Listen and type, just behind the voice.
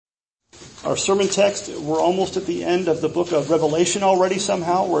Our sermon text, we're almost at the end of the book of Revelation already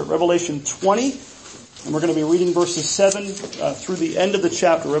somehow. We're at Revelation 20, and we're going to be reading verses 7 through the end of the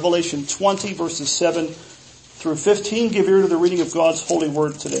chapter. Revelation 20, verses 7 through 15. Give ear to the reading of God's holy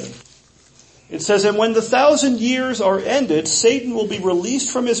word today. It says, "And when the 1,000 years are ended, Satan will be released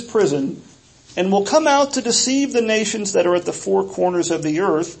from his prison and will come out to deceive the nations that are at the four corners of the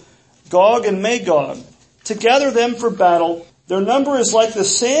earth, Gog and Magog, to gather them for battle. Their number is like the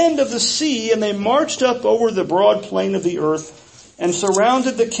sand of the sea, and they marched up over the broad plain of the earth and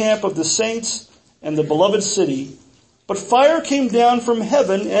surrounded the camp of the saints and the beloved city. But fire came down from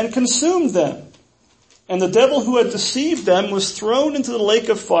heaven and consumed them. And the devil who had deceived them was thrown into the lake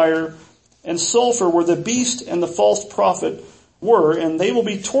of fire and sulfur where the beast and the false prophet were, and they will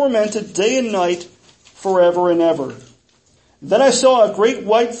be tormented day and night forever and ever. Then I saw a great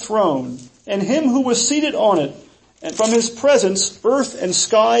white throne, and him who was seated on it, and from his presence earth and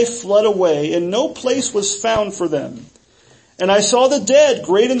sky fled away, and no place was found for them. And I saw the dead,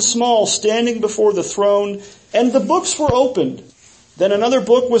 great and small, standing before the throne, and the books were opened. Then another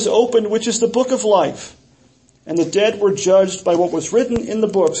book was opened, which is the book of life. And the dead were judged by what was written in the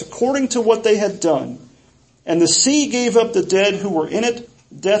books, according to what they had done. And the sea gave up the dead who were in it.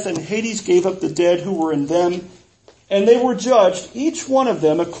 Death and Hades gave up the dead who were in them. And they were judged, each one of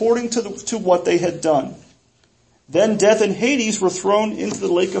them, according to what they had done. Then death and Hades were thrown into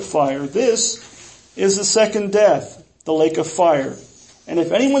the lake of fire. This is the second death, the lake of fire. And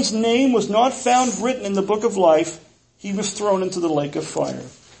if anyone's name was not found written in the book of life, he was thrown into the lake of fire."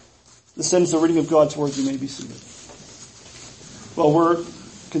 This ends the reading of God's word. You may be seated. Well, we're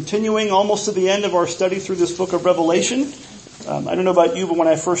continuing almost to the end of our study through this book of Revelation. I don't know about you, but when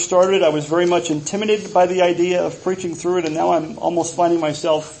I first started, I was very much intimidated by the idea of preaching through it, and now I'm almost finding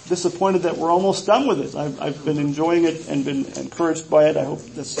myself disappointed that we're almost done with it. I've been enjoying it and been encouraged by it. I hope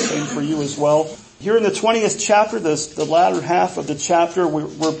that's the same for you as well. Here in the 20th chapter, the latter half of the chapter,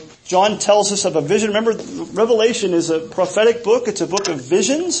 where John tells us of a vision. Remember, Revelation is a prophetic book. It's a book of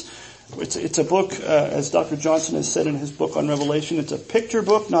visions. It's a book, as Dr. Johnson has said in his book on Revelation, it's a picture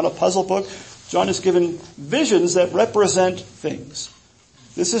book, not a puzzle book. John has given visions that represent things.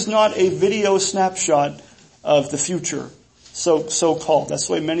 This is not a video snapshot of the future, so-called. That's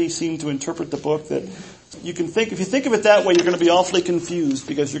the way many seem to interpret the book, that you can think, if you think of it that way, you're going to be awfully confused,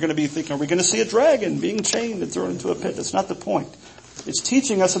 because you're going to be thinking, are we going to see a dragon being chained and thrown into a pit? That's not the point. It's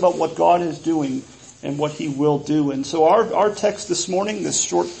teaching us about what God is doing and what he will do. And so our text this morning, this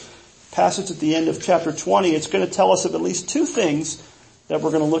short passage at the end of chapter 20, it's going to tell us of at least two things that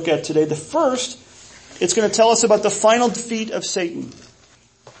we're going to look at today. The first, it's going to tell us about the final defeat of Satan.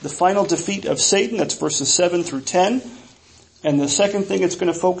 The final defeat of Satan, that's verses 7 through 10. And the second thing it's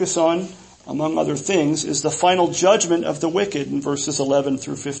going to focus on, among other things, is the final judgment of the wicked in verses 11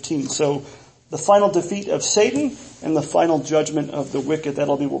 through 15. So the final defeat of Satan and the final judgment of the wicked,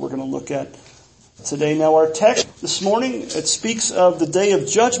 that'll be what we're going to look at today. Now our text this morning, it speaks of the day of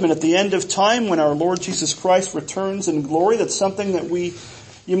judgment at the end of time when our Lord Jesus Christ returns in glory. That's something that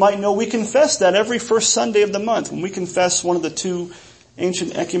you might know, we confess that every first Sunday of the month when we confess one of the two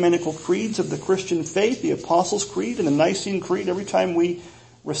ancient ecumenical creeds of the Christian faith, the Apostles' Creed and the Nicene Creed. Every time we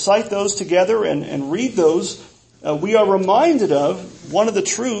recite those together and read those, we are reminded of one of the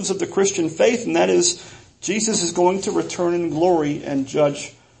truths of the Christian faith, and that is Jesus is going to return in glory and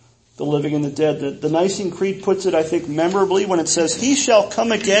judge the living and the dead. The Nicene Creed puts it, I think, memorably when it says, "He shall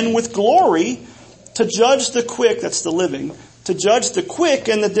come again with glory to judge the quick," that's the living, "to judge the quick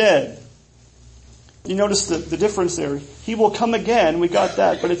and the dead." You notice the difference there. He will come again, we got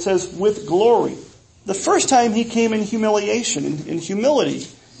that, but it says with glory. The first time he came in humiliation, in humility,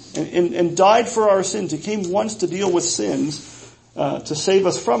 and died for our sins. He came once to deal with sins, to save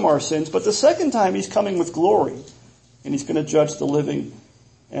us from our sins, but the second time he's coming with glory, and he's going to judge the living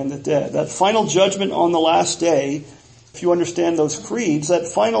and the dead. That final judgment on the last day, if you understand those creeds, that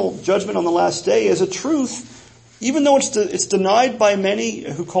final judgment on the last day is a truth, even though it's denied by many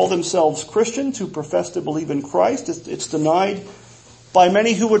who call themselves Christians, who profess to believe in Christ. It's denied by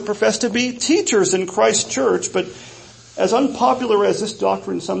many who would profess to be teachers in Christ's church. But as unpopular as this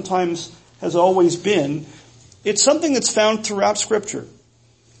doctrine sometimes has always been, it's something that's found throughout Scripture.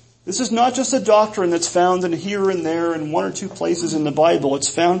 This is not just a doctrine that's found in here and there in one or two places in the Bible. It's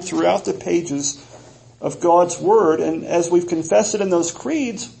found throughout the pages of God's Word. And as we've confessed it in those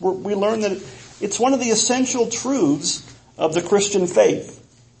creeds, we learn that it's one of the essential truths of the Christian faith.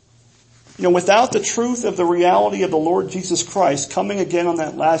 You know, without the truth of the reality of the Lord Jesus Christ coming again on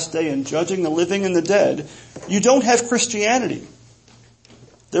that last day and judging the living and the dead, you don't have Christianity.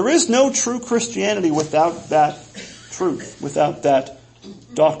 There is no true Christianity without that truth, without that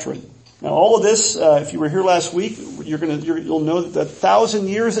doctrine. Now all of this, if you were here last week, you'll know that the 1,000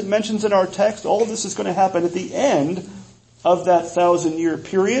 years it mentions in our text, all of this is going to happen at the end of that 1,000-year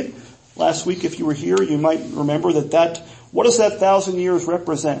period. Last week, if you were here, you might remember what does that 1,000 years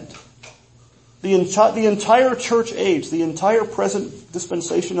represent? The entire church age, the entire present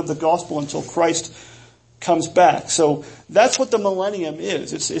dispensation of the gospel until Christ comes back. So that's what the millennium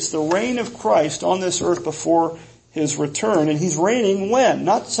is. It's the reign of Christ on this earth before his return. And he's reigning when?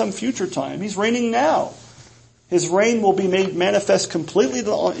 Not some future time. He's reigning now. His reign will be made manifest completely,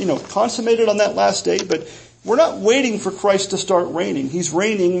 consummated on that last day, but we're not waiting for Christ to start reigning. He's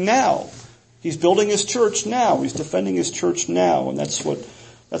reigning now. He's building his church now. He's defending his church now. And that's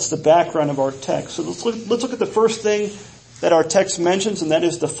the background of our text. So let's look at the first thing that our text mentions, and that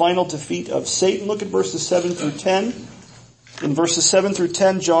is the final defeat of Satan. Look at verses 7 through 10. In verses 7 through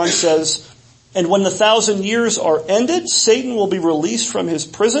 10, John says, "And when the 1,000 years are ended, Satan will be released from his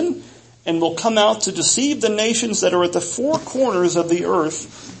prison and will come out to deceive the nations that are at the four corners of the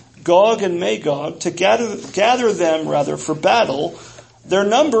earth, Gog and Magog, to gather them for battle. Their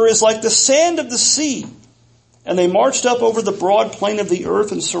number is like the sand of the sea. And they marched up over the broad plain of the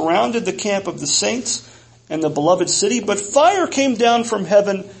earth and surrounded the camp of the saints and the beloved city. But fire came down from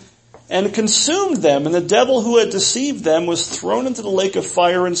heaven and consumed them, and the devil who had deceived them was thrown into the lake of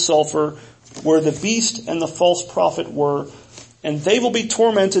fire and sulfur, where the beast and the false prophet were, and they will be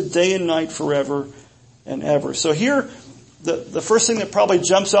tormented day and night forever and ever." So here, the first thing that probably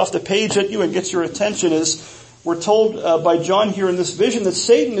jumps off the page at you and gets your attention is we're told by John here in this vision that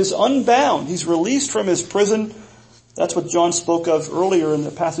Satan is unbound. He's released from his prison. That's what John spoke of earlier in the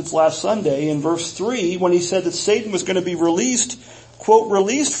passage last Sunday in verse 3 when he said that Satan was going to be released, quote,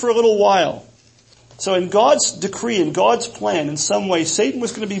 "released for a little while." So in God's decree, in God's plan, in some way, Satan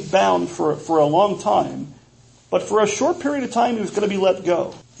was going to be bound for a long time. But for a short period of time, he was going to be let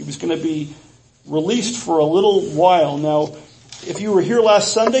go. He was going to be released for a little while. Now, if you were here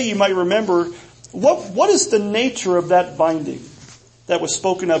last Sunday, you might remember what is the nature of that binding that was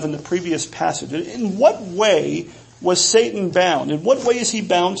spoken of in the previous passage? In what way was Satan bound? In what way is he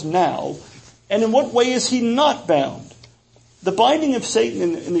bound now? And in what way is he not bound? The binding of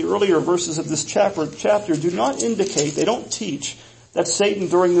Satan in the earlier verses of this chapter do not indicate, they don't teach, that Satan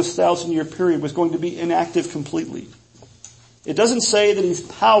during this 1,000-year period was going to be inactive completely. It doesn't say that he's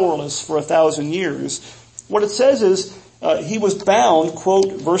powerless for 1,000 years. What it says is he was bound,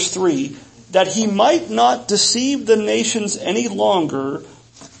 quote, verse 3, that he might not deceive the nations any longer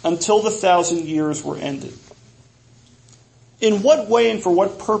until the 1,000 years were ended. In what way and for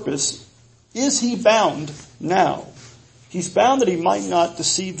what purpose is he bound now? He's bound that he might not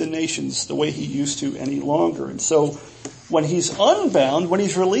deceive the nations the way he used to any longer. And so when he's unbound, when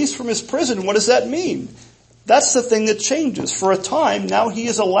he's released from his prison, what does that mean? That's the thing that changes. For a time, now he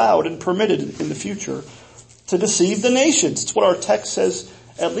is allowed and permitted in the future to deceive the nations. It's what our text says.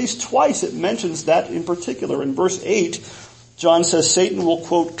 At least twice it mentions that in particular. In verse 8, John says Satan will,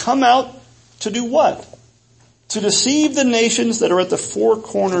 quote, "come out to do what? To deceive the nations that are at the four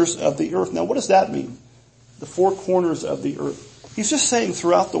corners of the earth." Now what does that mean? The four corners of the earth. He's just saying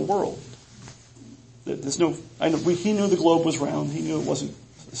throughout the world. He knew the globe was round. He knew it wasn't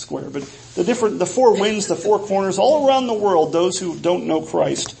square. But the four winds, the four corners, all around the world, those who don't know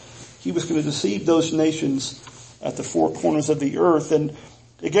Christ, he was going to deceive those nations at the four corners of the earth. And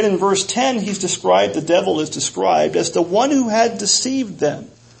again in verse 10, the devil is described as the one who had deceived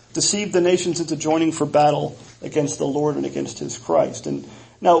the nations into joining for battle against the Lord and against his Christ. And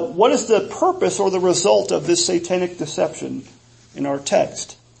now, what is the purpose or the result of this satanic deception in our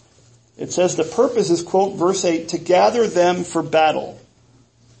text? It says the purpose is, quote, verse 8, to gather them for battle.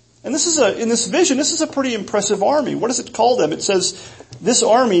 And in this vision, this is a pretty impressive army. What does it call them? It says this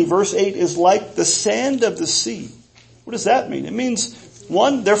army, verse 8, is like the sand of the sea. What does that mean? It means,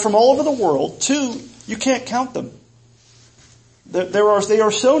 one, they're from all over the world. Two, you can't count them. They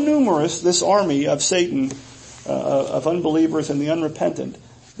are so numerous, this army of Satan, of unbelievers and the unrepentant,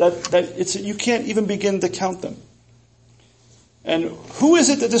 that you can't even begin to count them. And who is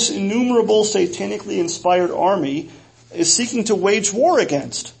it that this innumerable satanically inspired army is seeking to wage war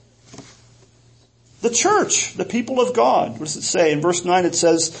against? The church, the people of God. What does it say? In verse 9 it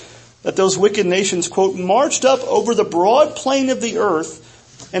says that those wicked nations, quote, marched up over the broad plain of the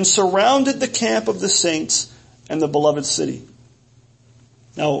earth and surrounded the camp of the saints and the beloved city.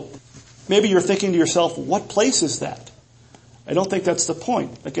 Now, maybe you're thinking to yourself, what place is that? I don't think that's the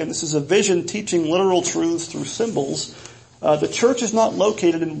point. Again, this is a vision teaching literal truths through symbols. The church is not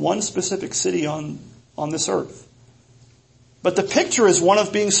located in one specific city on this earth. But the picture is one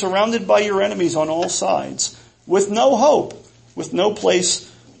of being surrounded by your enemies on all sides, with no hope, with no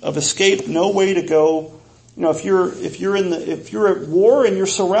place of escape, no way to go. You know, if you're at war and you're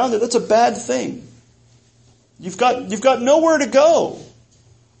surrounded, that's a bad thing. You've got nowhere to go.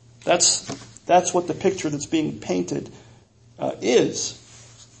 That's what the picture that's being painted is.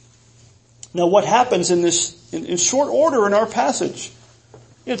 Now, what happens in short order in our passage?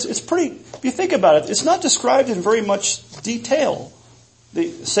 It's pretty. If you think about it, it's not described in very much detail.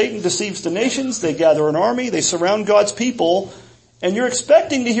 Satan deceives the nations. They gather an army. They surround God's people, and you're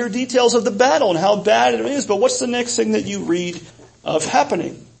expecting to hear details of the battle and how bad it is. But what's the next thing that you read of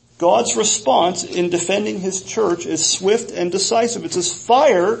happening? God's response in defending His church is swift and decisive. It says,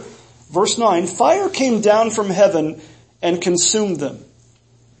 fire, verse 9, fire came down from heaven and consumed them.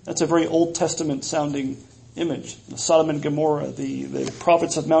 That's a very Old Testament sounding image. Sodom and Gomorrah, the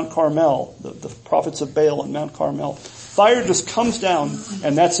prophets of Mount Carmel, the prophets of Baal on Mount Carmel. Fire just comes down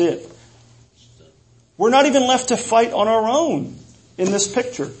and that's it. We're not even left to fight on our own in this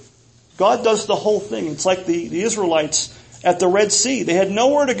picture. God does the whole thing. It's like the Israelites at the Red Sea. They had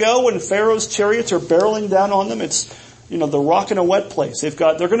nowhere to go when Pharaoh's chariots are barreling down on them. It's, the rock in a wet place. They're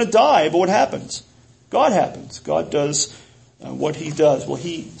going to die, but what happens? God happens. God does what He does. Well,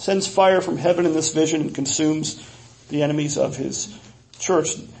 He sends fire from heaven in this vision and consumes the enemies of His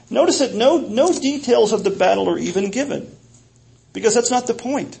church. Notice that no details of the battle are even given, because that's not the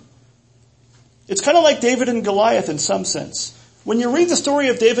point. It's kind of like David and Goliath in some sense. When you read the story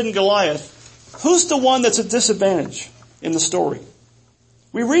of David and Goliath, who's the one that's at disadvantage in the story?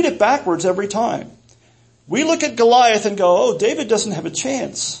 We read it backwards every time. We look at Goliath and go, oh, David doesn't have a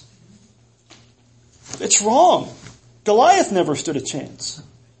chance. It's wrong. Goliath never stood a chance.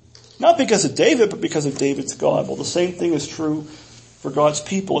 Not because of David, but because of David's God. Well, the same thing is true for God's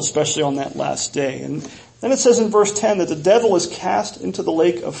people, especially on that last day. And then it says in verse 10 that the devil is cast into the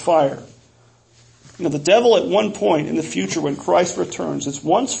lake of fire. The devil at one point in the future when Christ returns is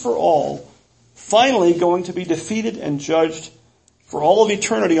once for all finally going to be defeated and judged for all of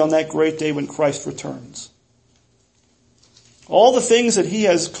eternity on that great day when Christ returns. All the things that he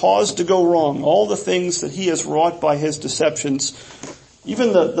has caused to go wrong, all the things that he has wrought by his deceptions,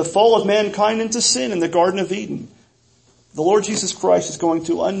 even the fall of mankind into sin in the Garden of Eden, the Lord Jesus Christ is going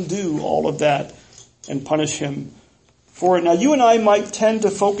to undo all of that and punish him for it. Now, you and I might tend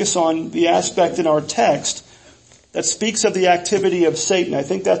to focus on the aspect in our text that speaks of the activity of Satan. I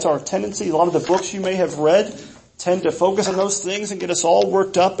think that's our tendency. A lot of the books you may have read tend to focus on those things and get us all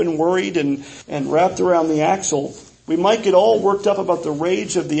worked up and worried and wrapped around the axle. We might get all worked up about the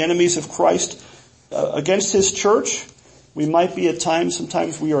rage of the enemies of Christ against His church. We might be at times,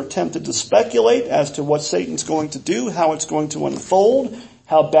 sometimes we are tempted to speculate as to what Satan's going to do, how it's going to unfold,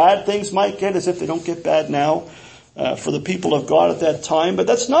 how bad things might get, as if they don't get bad now for the people of God at that time. But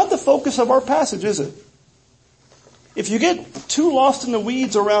that's not the focus of our passage, is it? If you get too lost in the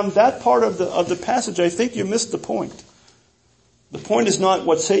weeds around that part of the passage, I think you missed the point. The point is not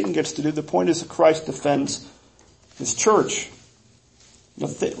what Satan gets to do. The point is that Christ defends His church.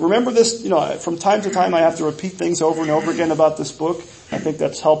 Remember this, from time to time I have to repeat things over and over again about this book. I think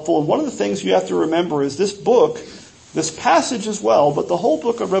that's helpful. And one of the things you have to remember is this book, this passage as well, but the whole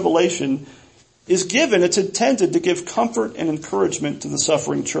book of Revelation is it's intended to give comfort and encouragement to the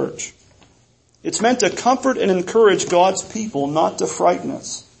suffering church. It's meant to comfort and encourage God's people, not to frighten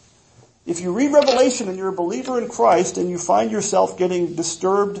us. If you read Revelation and you're a believer in Christ and you find yourself getting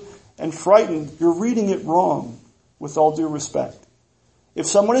disturbed and frightened, you're reading it wrong, with all due respect. If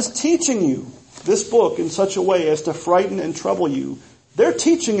someone is teaching you this book in such a way as to frighten and trouble you, they're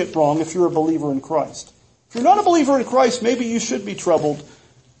teaching it wrong if you're a believer in Christ. If you're not a believer in Christ, maybe you should be troubled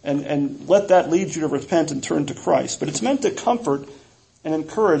and let that lead you to repent and turn to Christ. But it's meant to comfort and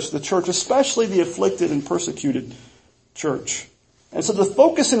encourage the church, especially the afflicted and persecuted church. And so the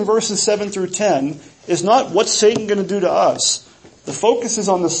focus in verses 7 through 10 is not what's Satan going to do to us. The focus is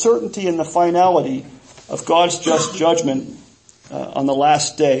on the certainty and the finality of God's just judgment on the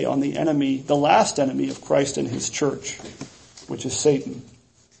last day, on the last enemy of Christ and His church, which is Satan.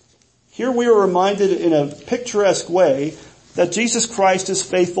 Here we are reminded in a picturesque way that Jesus Christ is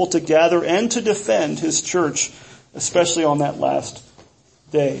faithful to gather and to defend His church, especially on that last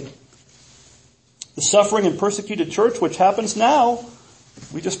day. The suffering and persecuted church, which happens now,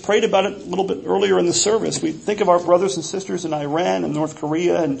 we just prayed about it a little bit earlier in the service. We think of our brothers and sisters in Iran and North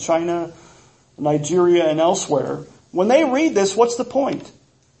Korea and China, Nigeria and elsewhere. When they read this, what's the point?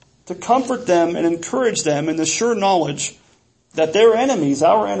 To comfort them and encourage them in the sure knowledge that their enemies,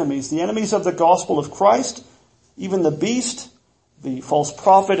 our enemies, the enemies of the gospel of Christ, even the beast, the false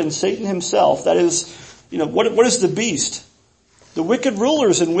prophet and Satan himself, that is, what is the beast? The wicked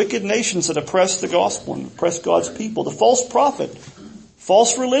rulers and wicked nations that oppress the gospel and oppress God's people. The false prophet,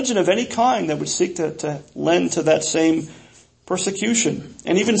 false religion of any kind that would seek to lend to that same persecution.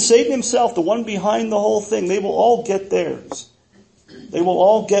 And even Satan himself, the one behind the whole thing, they will all get theirs. They will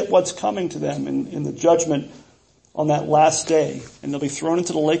all get what's coming to them in the judgment on that last day. And they'll be thrown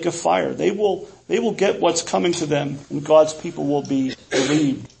into the lake of fire. They will get what's coming to them, and God's people will be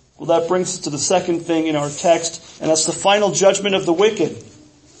bereaved. Well, that brings us to the second thing in our text, and that's the final judgment of the wicked.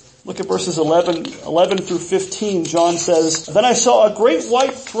 Look at verses 11 through 15. John says, "Then I saw a great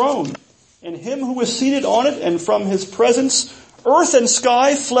white throne, and him who was seated on it, and from his presence earth and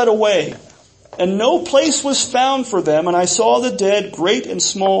sky fled away, and no place was found for them. And I saw the dead, great and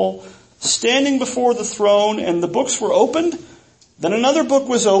small, standing before the throne, and the books were opened. Then another book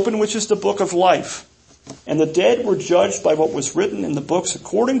was opened, which is the book of life. And the dead were judged by what was written in the books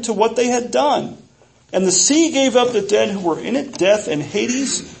according to what they had done. And the sea gave up the dead who were in it, death and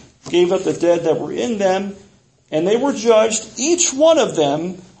Hades gave up the dead that were in them, and they were judged, each one of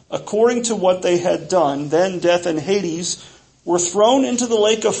them, according to what they had done. Then death and Hades were thrown into the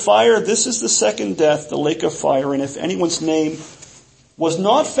lake of fire. This is the second death, the lake of fire. And if anyone's name was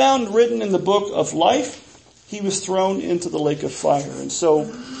not found written in the book of life, he was thrown into the lake of fire." And so,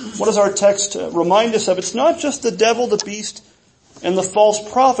 what does our text remind us of? It's not just the devil, the beast, and the false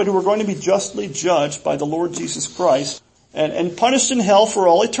prophet who are going to be justly judged by the Lord Jesus Christ and punished in hell for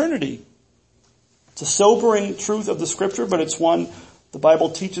all eternity. It's a sobering truth of the Scripture, but it's one the Bible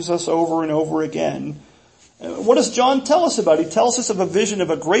teaches us over and over again. What does John tell us about? He tells us of a vision of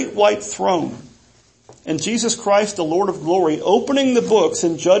a great white throne and Jesus Christ, the Lord of glory, opening the books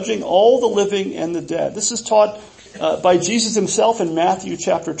and judging all the living and the dead. This is taught by Jesus himself in Matthew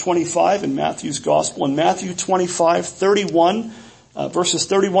chapter 25 in Matthew's Gospel. In Matthew 25:31, verses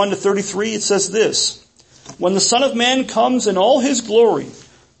 31 to 33, it says this, "When the Son of Man comes in all his glory,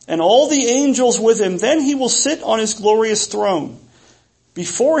 and all the angels with him, then he will sit on his glorious throne.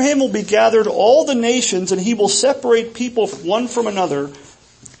 Before him will be gathered all the nations, and he will separate people one from another,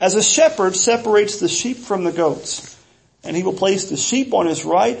 as a shepherd separates the sheep from the goats. And he will place the sheep on his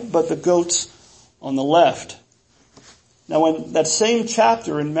right, but the goats on the left." Now in that same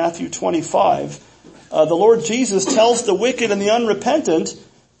chapter in Matthew 25, the Lord Jesus tells the wicked and the unrepentant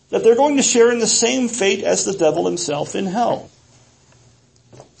that they're going to share in the same fate as the devil himself in hell.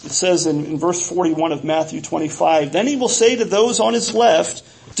 It says in verse 41 of Matthew 25, "Then he will say to those on his left,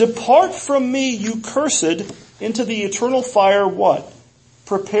 'Depart from me, you cursed, into the eternal fire,' what?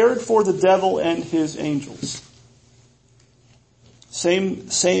 'Prepared for the devil and his angels.'" Same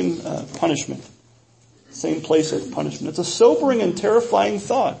punishment. Same place of punishment. It's a sobering and terrifying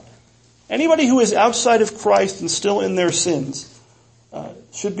thought. Anybody who is outside of Christ and still in their sins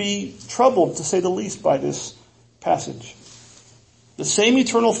should be troubled, to say the least, by this passage. The same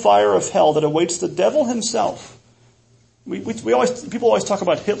eternal fire of hell that awaits the devil himself. People always talk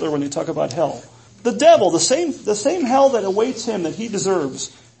about Hitler when they talk about hell. The devil, the same hell that awaits him that he deserves,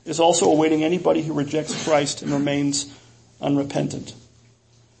 is also awaiting anybody who rejects Christ and remains unrepentant.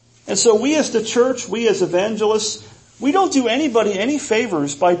 And so we as the church, we as evangelists, we don't do anybody any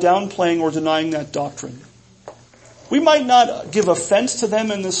favors by downplaying or denying that doctrine. We might not give offense to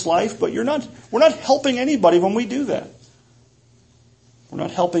them in this life, but we're not helping anybody when we do that. We're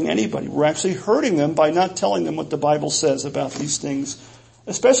not helping anybody. We're actually hurting them by not telling them what the Bible says about these things,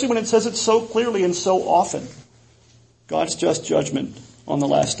 especially when it says it so clearly and so often. God's just judgment on the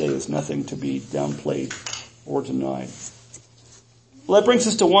last day is nothing to be downplayed or denied. Well, that brings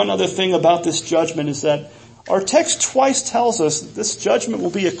us to one other thing about this judgment, is that our text twice tells us that this judgment will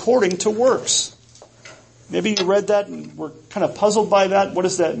be according to works. Maybe you read that and were kind of puzzled by that. What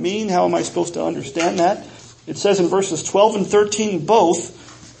does that mean? How am I supposed to understand that? It says in verses 12 and 13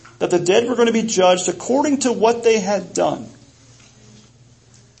 both that the dead were going to be judged according to what they had done.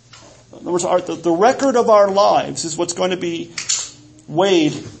 In other words, the record of our lives is what's going to be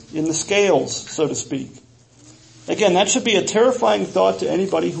weighed in the scales, so to speak. Again, that should be a terrifying thought to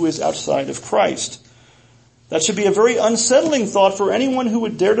anybody who is outside of Christ. That should be a very unsettling thought for anyone who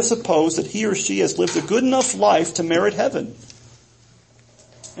would dare to suppose that he or she has lived a good enough life to merit heaven.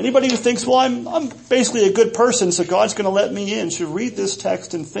 Anybody who thinks, well, I'm basically a good person, so God's going to let me in, should read this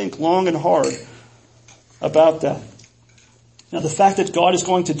text and think long and hard about that. Now, the fact that God is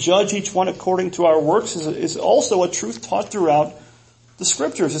going to judge each one according to our works is also a truth taught throughout the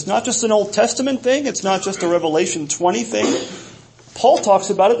Scriptures. It's not just an Old Testament thing. It's not just a Revelation 20 thing. Paul talks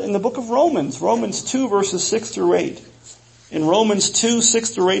about it in the book of Romans, Romans 2 verses 6 through 8. In Romans 2, 6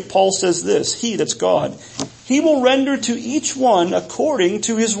 through 8, Paul says this, He, that's God, He will render to each one according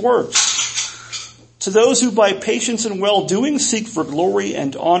to his works. To those who by patience and well-doing seek for glory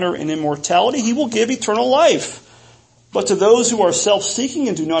and honor and immortality, He will give eternal life. But to those who are self-seeking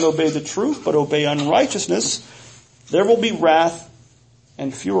and do not obey the truth, but obey unrighteousness, there will be wrath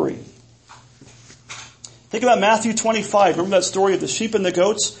and fury. Think about Matthew 25. Remember that story of the sheep and the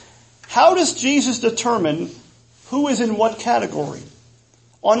goats? How does Jesus determine who is in what category?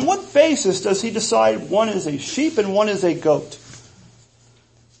 On what basis does he decide one is a sheep and one is a goat?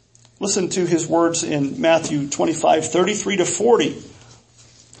 Listen to his words in Matthew 25:33-40.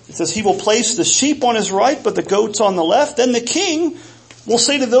 It says, he will place the sheep on his right, but the goats on the left. Then the king will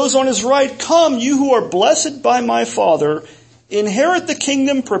say to those on his right, come, you who are blessed by my Father, inherit the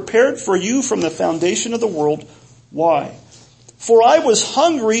kingdom prepared for you from the foundation of the world. Why? For I was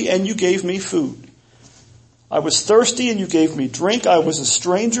hungry and you gave me food. I was thirsty and you gave me drink. I was a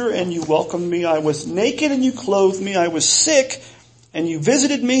stranger and you welcomed me. I was naked and you clothed me. I was sick and you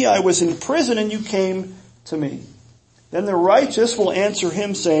visited me. I was in prison and you came to me. Then the righteous will answer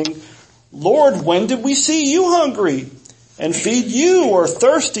him saying, Lord, when did we see you hungry and feed you, or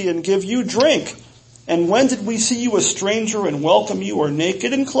thirsty and give you drink? And when did we see you a stranger and welcome you, or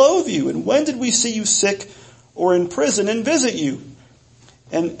naked and clothe you? And when did we see you sick or in prison and visit you?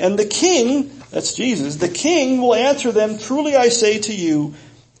 And the king, that's Jesus, the king will answer them, truly I say to you,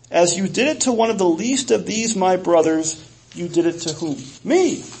 as you did it to one of the least of these my brothers, you did it to whom?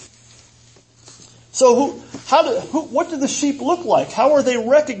 Me. So what do the sheep look like? How are they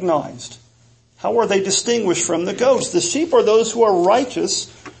recognized? How are they distinguished from the goats? The sheep are those who are righteous.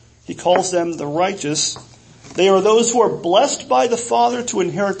 He calls them the righteous. They are those who are blessed by the Father to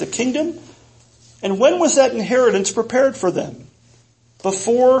inherit the kingdom. And when was that inheritance prepared for them?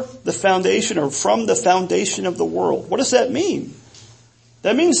 Before the foundation, or from the foundation of the world. What does that mean?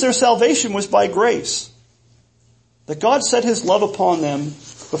 That means their salvation was by grace. That God set his love upon them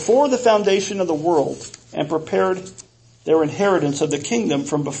before the foundation of the world and prepared their inheritance of the kingdom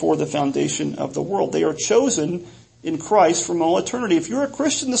from before the foundation of the world. They are chosen in Christ from all eternity. If you're a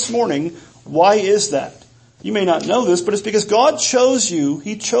Christian this morning, why is that? You may not know this, but it's because God chose you.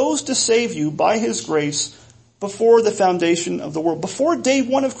 He chose to save you by his grace before the foundation of the world. Before day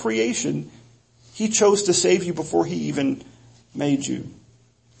one of creation, he chose to save you before he even made you.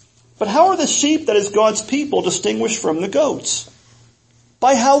 But how are the sheep, that is God's people, distinguished from the goats?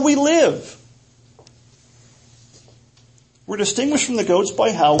 By how we live. We're distinguished from the goats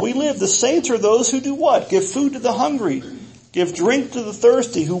by how we live. The saints are those who do what? Give food to the hungry, give drink to the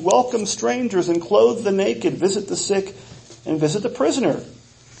thirsty, who welcome strangers and clothe the naked, visit the sick, and visit the prisoner.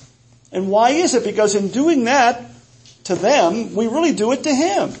 And why is it? Because in doing that to them, we really do it to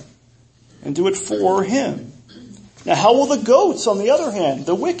him and do it for him. Now, how will the goats, on the other hand,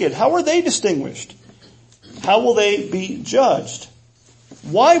 the wicked, how are they distinguished? How will they be judged?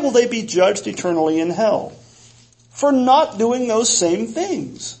 Why will they be judged eternally in hell? For not doing those same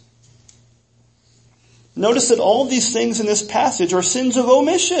things. Notice that all of these things in this passage are sins of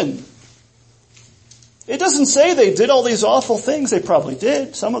omission. It doesn't say they did all these awful things. They probably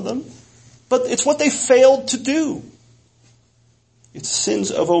did, some of them. But it's what they failed to do. It's sins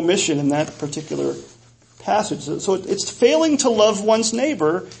of omission in that particular passage. So it's failing to love one's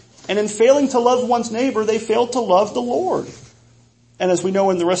neighbor, and in failing to love one's neighbor, they failed to love the Lord. And as we know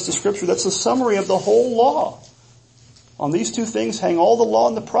in the rest of Scripture, that's a summary of the whole law. On these two things hang all the law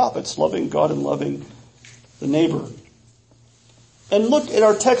and the prophets, loving God and loving the neighbor. And look at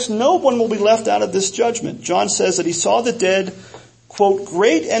our text, no one will be left out of this judgment. John says that he saw the dead, quote,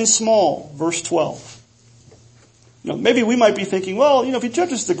 great and small, verse 12. Maybe we might be thinking, well, if he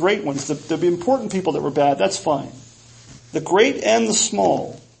judges the great ones, the important people that were bad, that's fine. The great and the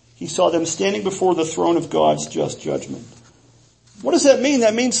small, he saw them standing before the throne of God's just judgment. What does that mean?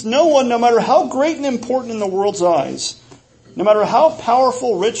 That means no one, no matter how great and important in the world's eyes, no matter how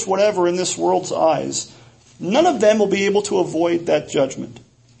powerful, rich, whatever in this world's eyes, none of them will be able to avoid that judgment.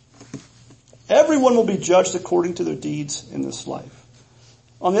 Everyone will be judged according to their deeds in this life.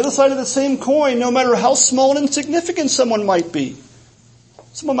 On the other side of the same coin, no matter how small and insignificant someone might be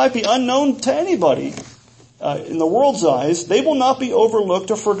unknown to anybody in the world's eyes, they will not be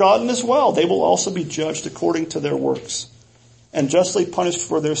overlooked or forgotten as well. They will also be judged according to their works and justly punished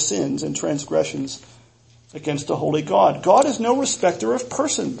for their sins and transgressions against a holy God. God is no respecter of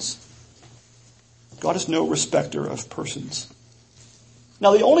persons. God is no respecter of persons.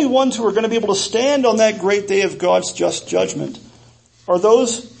 Now, the only ones who are going to be able to stand on that great day of God's just judgment are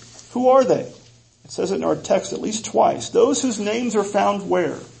those, who are they? It says it in our text at least twice. Those whose names are found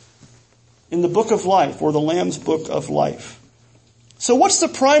where? In the book of life, or the Lamb's book of life. So what's the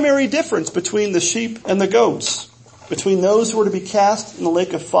primary difference between the sheep and the goats? Between those who are to be cast in the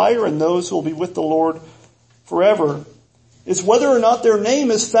lake of fire and those who will be with the Lord forever, is whether or not their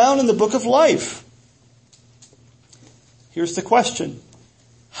name is found in the book of life. Here's the question.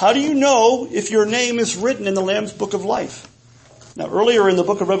 How do you know if your name is written in the Lamb's Book of Life? Now earlier in the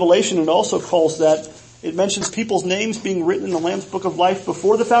book of Revelation it also calls that, it mentions people's names being written in the Lamb's Book of Life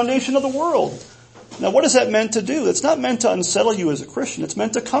before the foundation of the world. Now what is that meant to do? It's not meant to unsettle you as a Christian. It's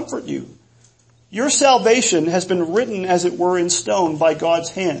meant to comfort you. Your salvation has been written, as it were, in stone by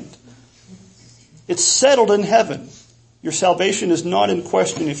God's hand. It's settled in heaven. Your salvation is not in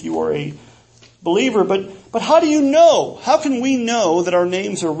question if you are a believer. But how do you know? How can we know that our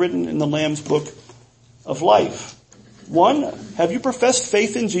names are written in the Lamb's Book of Life? One, have you professed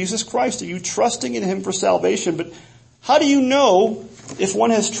faith in Jesus Christ? Are you trusting in Him for salvation? But how do you know if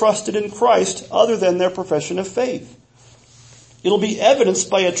one has trusted in Christ other than their profession of faith? It'll be evidenced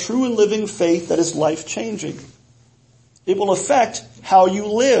by a true and living faith that is life-changing. It will affect how you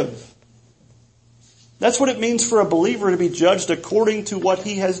live. That's what it means for a believer to be judged according to what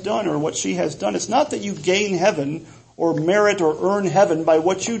he has done or what she has done. It's not that you gain heaven or merit or earn heaven by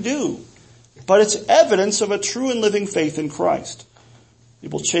what you do, but it's evidence of a true and living faith in Christ.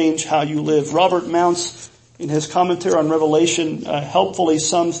 It will change how you live. Robert Mounce, in his commentary on Revelation, helpfully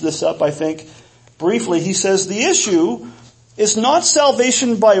sums this up, I think. Briefly, he says, the issue is not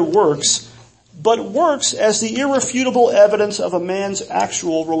salvation by works, but works as the irrefutable evidence of a man's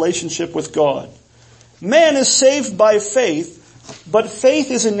actual relationship with God. Man is saved by faith, but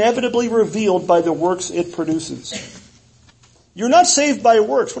faith is inevitably revealed by the works it produces. You're not saved by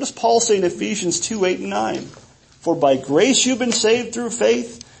works. What does Paul say in Ephesians 2:8-9? For by grace you've been saved through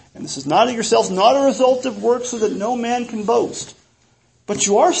faith, and this is not of yourselves, not a result of works, so that no man can boast. But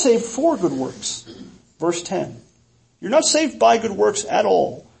you are saved for good works. Verse 10. You're not saved by good works at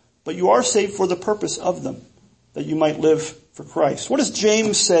all, but you are saved for the purpose of them, that you might live for Christ. What does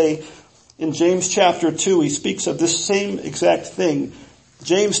James say in James chapter 2? He speaks of this same exact thing.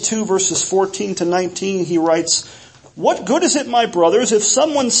 James 2 verses 14-19, he writes, what good is it, my brothers, if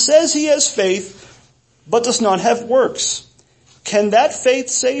someone says he has faith, but does not have works? Can that faith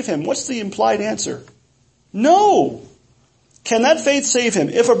save him? What's the implied answer? No. Can that faith save him?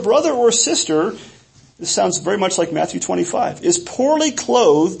 If a brother or sister, this sounds very much like Matthew 25, is poorly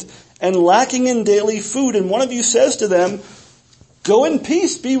clothed and lacking in daily food, and one of you says to them, go in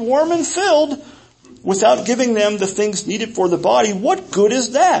peace, be warm and filled, without giving them the things needed for the body, what good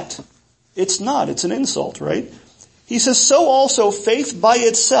is that? It's not. It's an insult, right? He says, so also faith by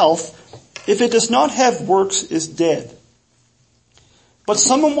itself, if it does not have works, is dead. But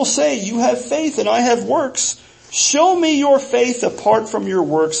someone will say, you have faith and I have works. Show me your faith apart from your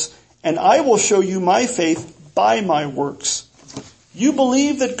works, and I will show you my faith by my works. You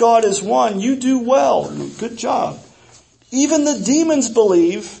believe that God is one. You do well. Good job. Even the demons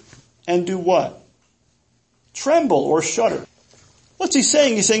believe and do what? Tremble or shudder. What's he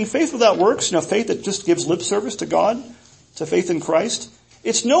saying? He's saying faith without works, faith that just gives lip service to God, to faith in Christ.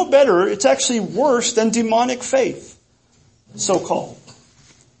 It's no better, it's actually worse than demonic faith, so-called.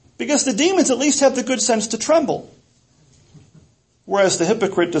 Because the demons at least have the good sense to tremble, whereas the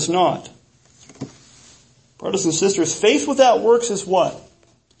hypocrite does not. Brothers and sisters, faith without works is what?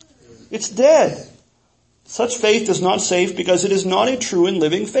 It's dead. Such faith does not save because it is not a true and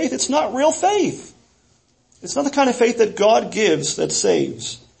living faith. It's not real faith. It's not the kind of faith that God gives that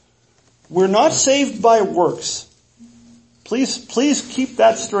saves. We're not saved by works. Please keep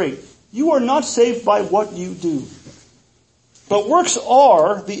that straight. You are not saved by what you do. But works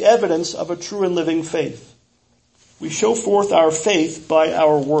are the evidence of a true and living faith. We show forth our faith by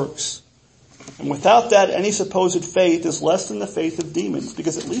our works. And without that, any supposed faith is less than the faith of demons,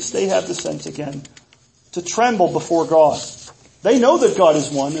 because at least they have the sense again to tremble before God. They know that God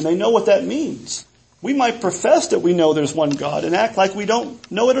is one, and they know what that means. We might profess that we know there's one God and act like we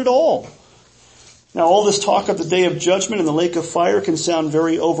don't know it at all. Now, all this talk of the day of judgment and the lake of fire can sound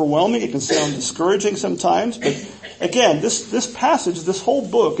very overwhelming. It can sound discouraging sometimes. But again, this passage, this whole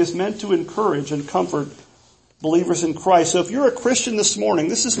book is meant to encourage and comfort believers in Christ. So if you're a Christian this morning,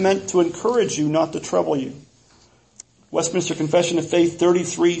 this is meant to encourage you, not to trouble you. Westminster Confession of Faith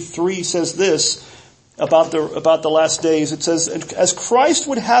 33:3 says this about the last days. It says, as Christ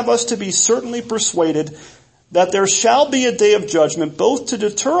would have us to be certainly persuaded that there shall be a day of judgment, both to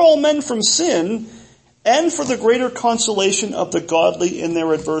deter all men from sin and for the greater consolation of the godly in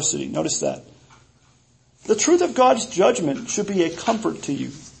their adversity. Notice that. The truth of God's judgment should be a comfort to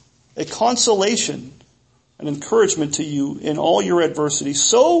you, a consolation, an encouragement to you in all your adversity.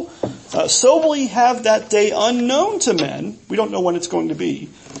 So will ye have that day unknown to men, we don't know when it's going to be,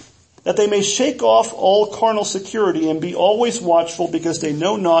 that they may shake off all carnal security and be always watchful, because they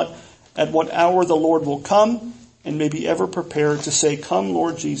know not at what hour the Lord will come, and may be ever prepared to say, come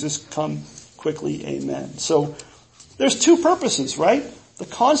Lord Jesus, come quickly, amen. So There's two purposes, right? The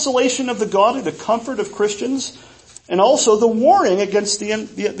consolation of the godly, the comfort of Christians, and also the warning against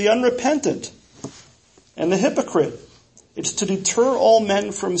the unrepentant and the hypocrite. It's to deter all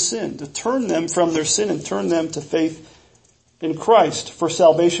men from sin, to turn them from their sin and turn them to faith in Christ for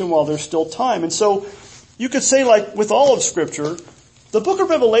salvation while there's still time. And so you could say, like with all of Scripture, the book of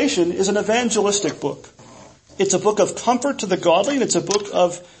Revelation is an evangelistic book. It's a book of comfort to the godly, and it's a book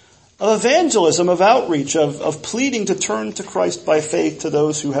of evangelism, of outreach, of pleading to turn to Christ by faith to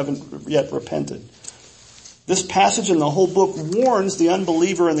those who haven't yet repented. This passage in the whole book warns the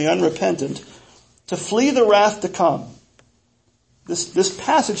unbeliever and the unrepentant to flee the wrath to come. This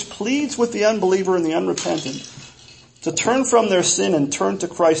passage pleads with the unbeliever and the unrepentant to turn from their sin and turn to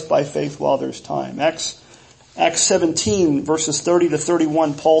Christ by faith while there's time. Acts 17 verses 30 to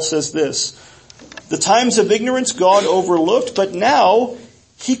 31, Paul says this: "The times of ignorance God overlooked, but now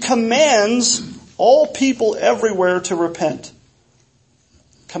He commands all people everywhere to repent."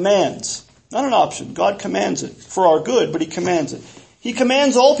 Commands. Not an option. God commands it for our good, but He commands it. He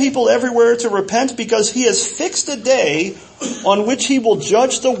commands all people everywhere to repent because He has fixed a day on which He will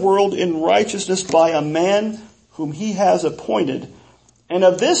judge the world in righteousness by a man whom He has appointed. And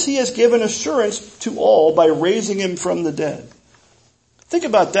of this He has given assurance to all by raising Him from the dead. Think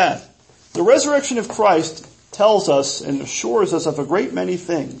about that. The resurrection of Christ tells us and assures us of a great many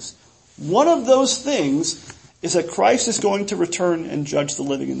things. One of those things is that Christ is going to return and judge the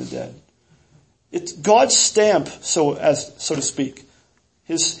living and the dead. It's God's stamp, so to speak.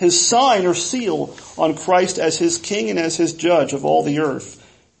 His sign or seal on Christ as His king and as His judge of all the earth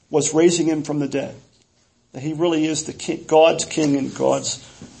was raising Him from the dead. That He really is the king, God's king and God's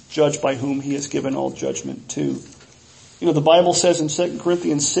judge by whom He has given all judgment to. You know, the Bible says in 2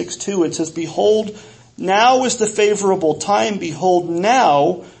 Corinthians 6:2, it says, "Behold, now is the favorable time. Behold,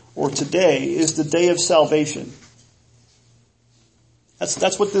 now," or today, "is the day of salvation."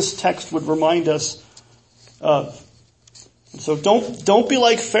 That's what this text would remind us of. So don't be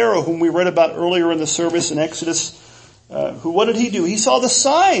like Pharaoh, whom we read about earlier in the service in Exodus. What did he do? He saw the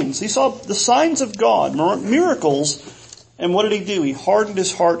signs. He saw the signs of God, miracles. And what did he do? He hardened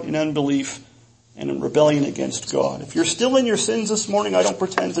his heart in unbelief and in rebellion against God. If you're still in your sins this morning, I don't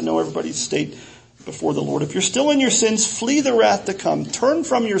pretend to know everybody's state before the Lord. If you're still in your sins, flee the wrath to come. Turn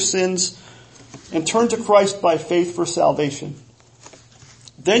from your sins and turn to Christ by faith for salvation.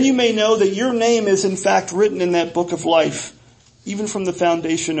 Then you may know that your name is in fact written in that book of life, even from the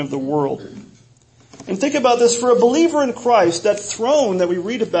foundation of the world. And think about this, for a believer in Christ, that throne that we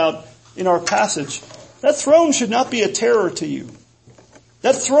read about in our passage, that throne should not be a terror to you.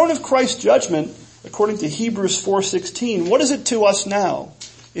 That throne of Christ's judgment, according to Hebrews 4:16, what is it to us now,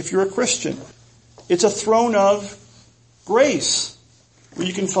 if you're a Christian? It's a throne of grace, where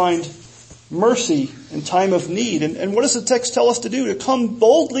you can find mercy in time of need. And what does the text tell us to do? To come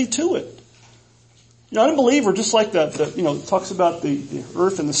boldly to it. You know, an unbeliever, just like it talks about the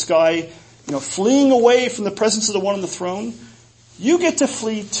earth and the sky, fleeing away from the presence of the one on the throne. You get to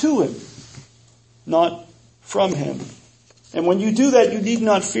flee to Him, not from Him. And when you do that, you need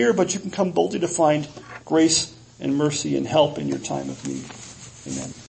not fear, but you can come boldly to find grace and mercy and help in your time of need. Amen.